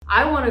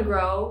I want to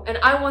grow and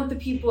I want the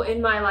people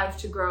in my life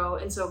to grow.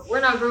 And so if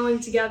we're not growing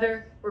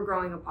together, we're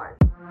growing apart.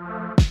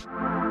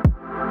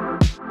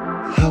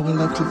 How I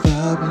love to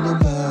vibe when I'm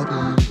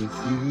vibing with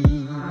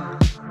you.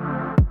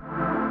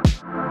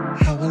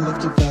 How I love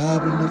to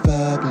vibe when the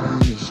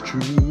vibing is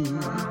true.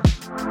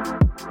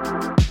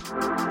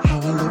 How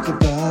I love to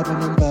vibe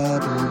when I'm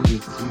vibing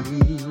with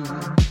you.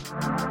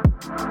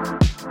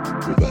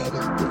 We're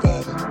vibing, we're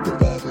vibing, we're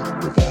vibing,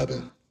 we're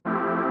vibing.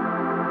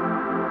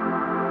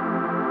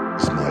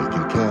 It's Mike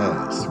and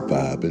Cass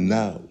vibing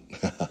out.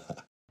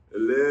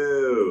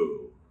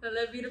 Hello.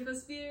 Hello, beautiful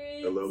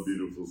spirits. Hello,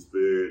 beautiful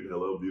spirit.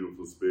 Hello,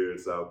 beautiful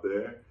spirits out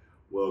there.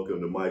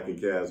 Welcome to Mike and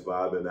Cass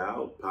Vibing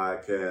Out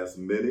podcast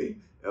mini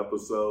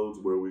episodes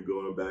where we're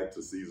going back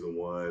to season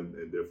 1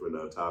 and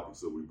different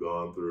topics that we've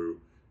gone through,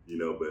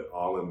 but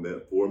all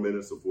in 4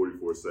 minutes or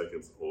 44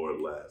 seconds or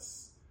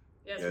less.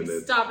 Yes, and we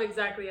stop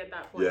exactly at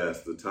that point.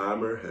 Yes, the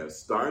timer has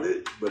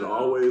started, but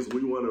always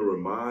we want to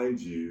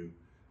remind you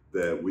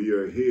that we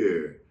are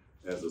here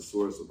as a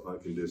source of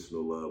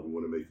unconditional love. We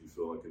want to make you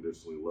feel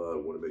unconditionally loved.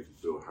 We want to make you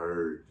feel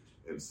heard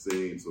and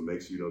seen. So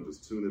make sure you don't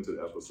just tune into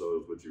the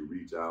episodes, but you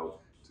reach out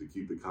to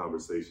keep the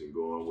conversation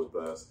going with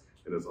us.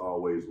 And as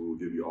always, we will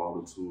give you all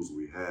the tools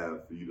we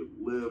have for you to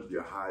live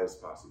your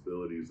highest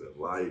possibilities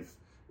in life.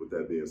 With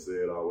that being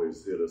said,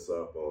 always hit us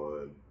up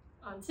on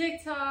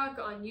TikTok,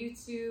 on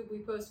YouTube. We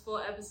post full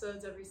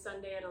episodes every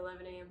Sunday at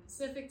 11 a.m.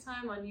 Pacific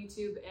time on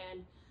YouTube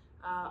and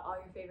all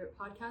your favorite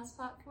podcast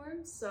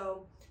platforms.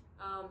 So,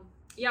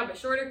 but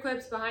shorter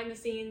clips, behind the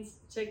scenes,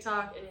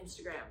 TikTok and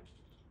Instagram.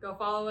 Go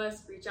follow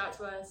us, reach out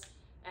to us.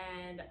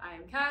 And I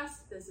am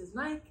Cass. This is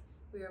Mike.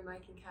 We are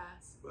Mike and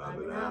Cass.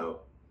 Vibing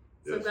Out.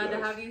 So glad to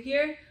have you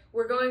here.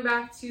 We're going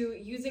back to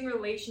using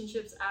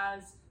relationships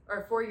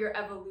for your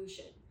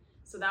evolution.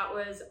 So that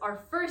was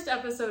our first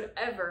episode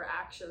ever,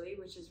 actually,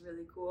 which is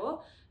really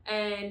cool.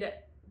 And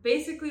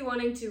basically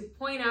wanting to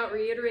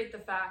reiterate the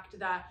fact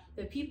that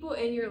the people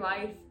in your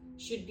life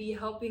should be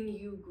helping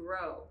you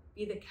grow,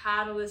 be the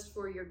catalyst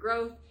for your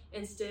growth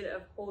instead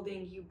of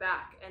holding you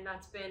back. And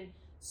that's been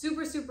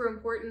super, super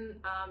important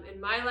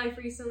in my life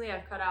recently.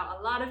 I've cut out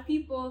a lot of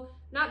people,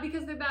 not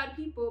because they're bad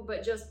people,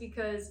 but just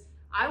because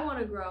I want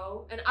to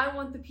grow and I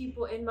want the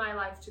people in my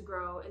life to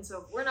grow. And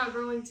so if we're not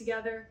growing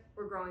together,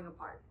 we're growing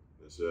apart.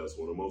 That's just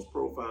one of the most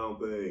profound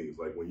things.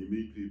 Like when you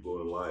meet people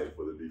in life,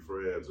 whether it be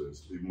friends or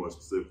even more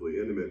specifically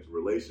intimate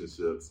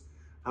relationships,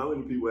 how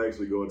many people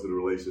actually go into the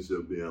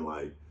relationship being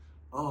like,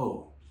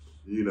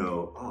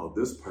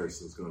 this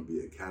person's going to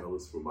be a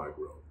catalyst for my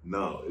growth?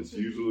 No, it's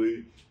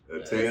usually a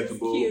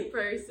tangible, cute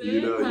person.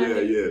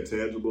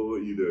 Tangible,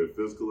 either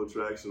physical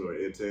attraction or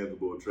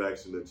intangible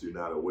attraction that you're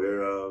not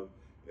aware of.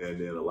 And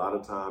then a lot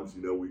of times,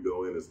 we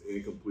go in as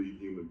incomplete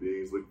human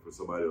beings looking for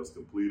somebody else to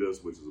complete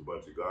us, which is a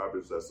bunch of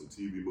garbage. That's some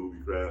TV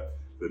movie crap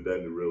that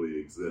doesn't really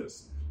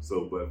exist.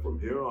 So, but from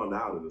here on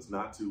out, and it's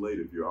not too late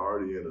if you're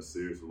already in a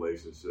serious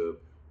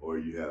relationship or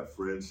you have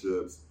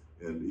friendships,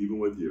 and even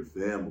with your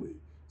family,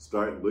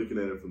 start looking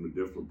at it from a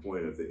different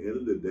point. At the end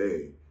of the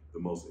day, the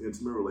most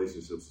intimate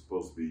relationship is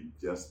supposed to be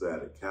just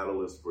that, a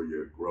catalyst for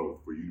your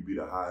growth, for you to be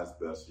the highest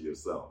best of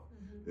yourself.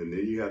 Mm-hmm. And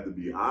then you have to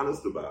be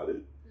honest about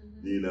it.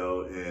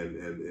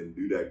 And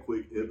do that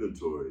quick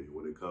inventory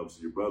when it comes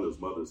to your brothers,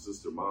 mother,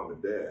 sister, mom,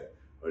 and dad.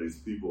 Are these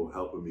people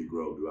helping me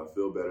grow? Do I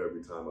feel better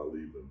every time I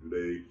leave them? Do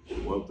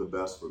they want the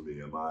best for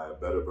me? Am I a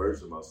better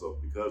version of myself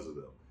because of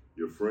them?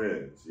 Your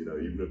friends,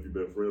 even if you've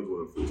been friends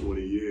with them for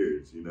 20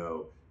 years,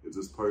 is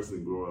this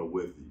person growing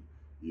with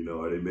you?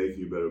 Are they making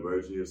you a better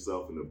version of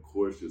yourself? And of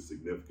course, your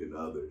significant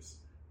others,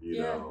 are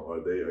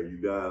you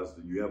guys,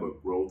 do you have a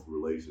growth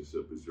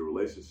relationship? Is your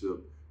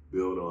relationship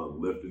built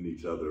on lifting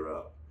each other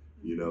up?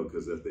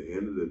 Because at the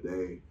end of the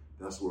day,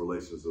 that's what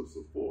relationships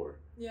are for.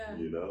 Yeah.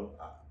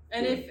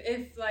 And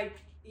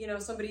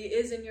if somebody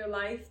is in your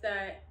life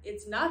that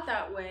it's not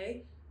that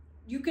way,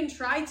 you can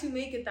try to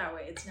make it that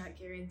way. It's not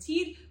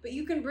guaranteed, but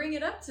you can bring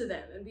it up to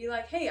them and be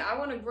like, hey, I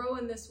want to grow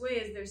in this way.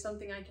 Is there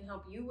something I can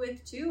help you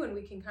with too? And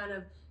we can kind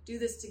of do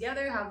this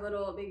together, have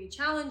little maybe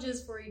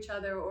challenges for each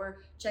other or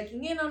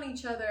checking in on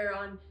each other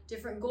on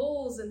different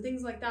goals and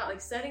things like that,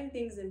 like setting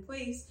things in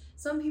place.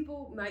 Some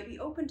people might be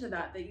open to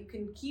that you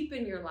can keep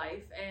in your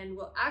life and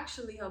will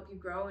actually help you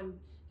grow, and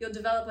you'll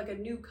develop like a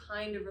new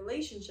kind of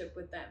relationship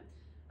with them.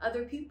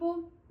 Other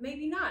people,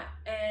 maybe not.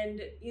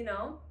 And,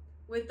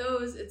 with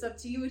those, it's up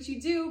to you what you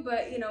do,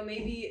 but,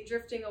 maybe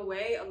drifting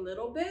away a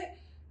little bit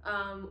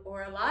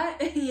or a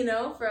lot,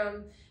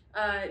 from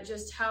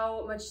just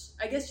how much,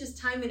 just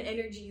time and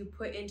energy you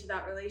put into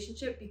that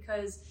relationship,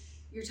 because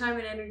your time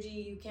and energy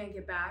you can't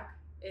get back.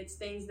 It's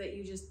things that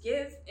you just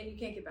give and you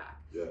can't get back.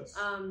 Yes.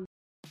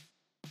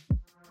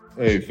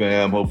 Hey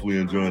fam, hopefully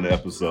you're enjoying the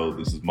episode.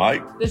 This is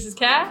Mike. This is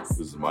Cass.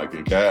 This is Mike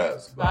and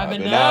Cass.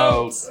 Vibing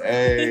out.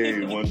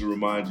 Hey, wanted to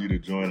remind you to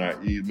join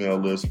our email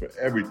list for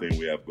everything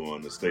we have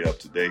going to stay up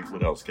to date.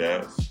 What else,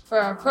 Cass? For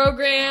our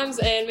programs,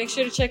 and make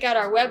sure to check out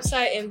our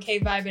website,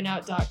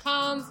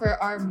 mkvibingout.com,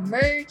 for our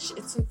merch.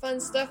 It's some fun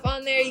stuff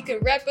on there. You can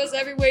rep us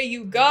everywhere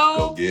you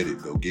go. Go get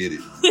it. Go get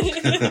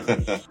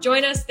it.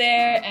 Join us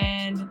there,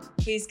 and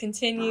please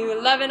continue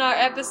loving our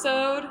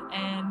episode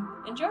and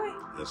enjoy.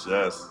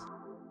 Yes.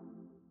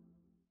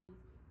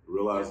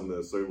 Realizing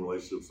that certain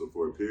relationships are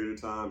for a period of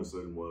time and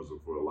certain ones are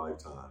for a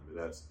lifetime. And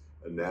that's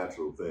a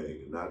natural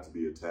thing, and not to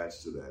be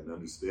attached to that. And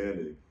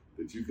understanding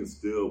that you can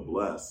still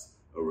bless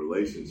a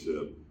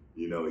relationship,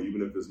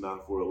 even if it's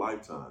not for a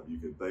lifetime. You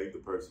can thank the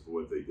person for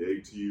what they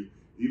gave to you.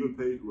 Even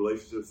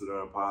relationships that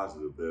are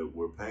positive, that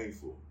were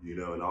painful,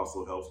 and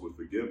also helps with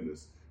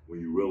forgiveness when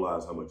you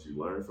realize how much you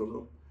learned from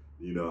them,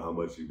 how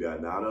much you've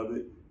gotten out of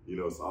it.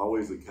 It's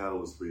always a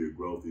catalyst for your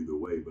growth either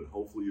way, but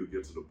hopefully you'll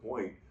get to the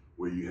point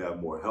where you have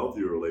more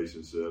healthier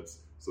relationships,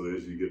 so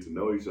as you get to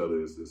know each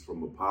other, it's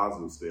from a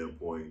positive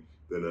standpoint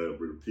than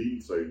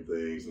repeat certain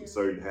things and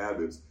certain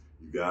habits.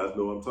 You guys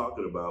know what I'm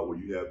talking about, where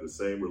you have the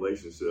same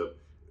relationship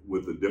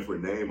with a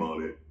different name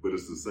on it, but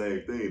it's the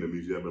same thing. That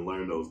means you haven't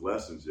learned those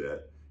lessons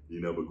yet,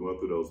 but going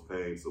through those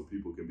pains so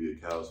people can be a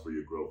catalyst for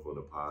your growth on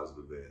the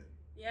positive end.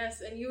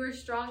 Yes, and you are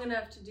strong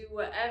enough to do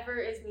whatever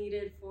is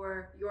needed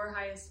for your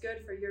highest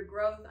good, for your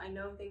growth. I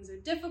know things are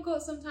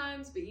difficult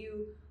sometimes, but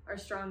you are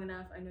strong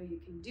enough. I know you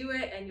can do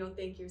it, and you'll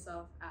thank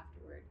yourself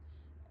afterward.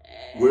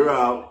 And we're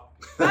out.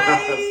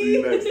 Bye. See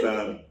you next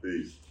time.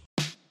 Peace.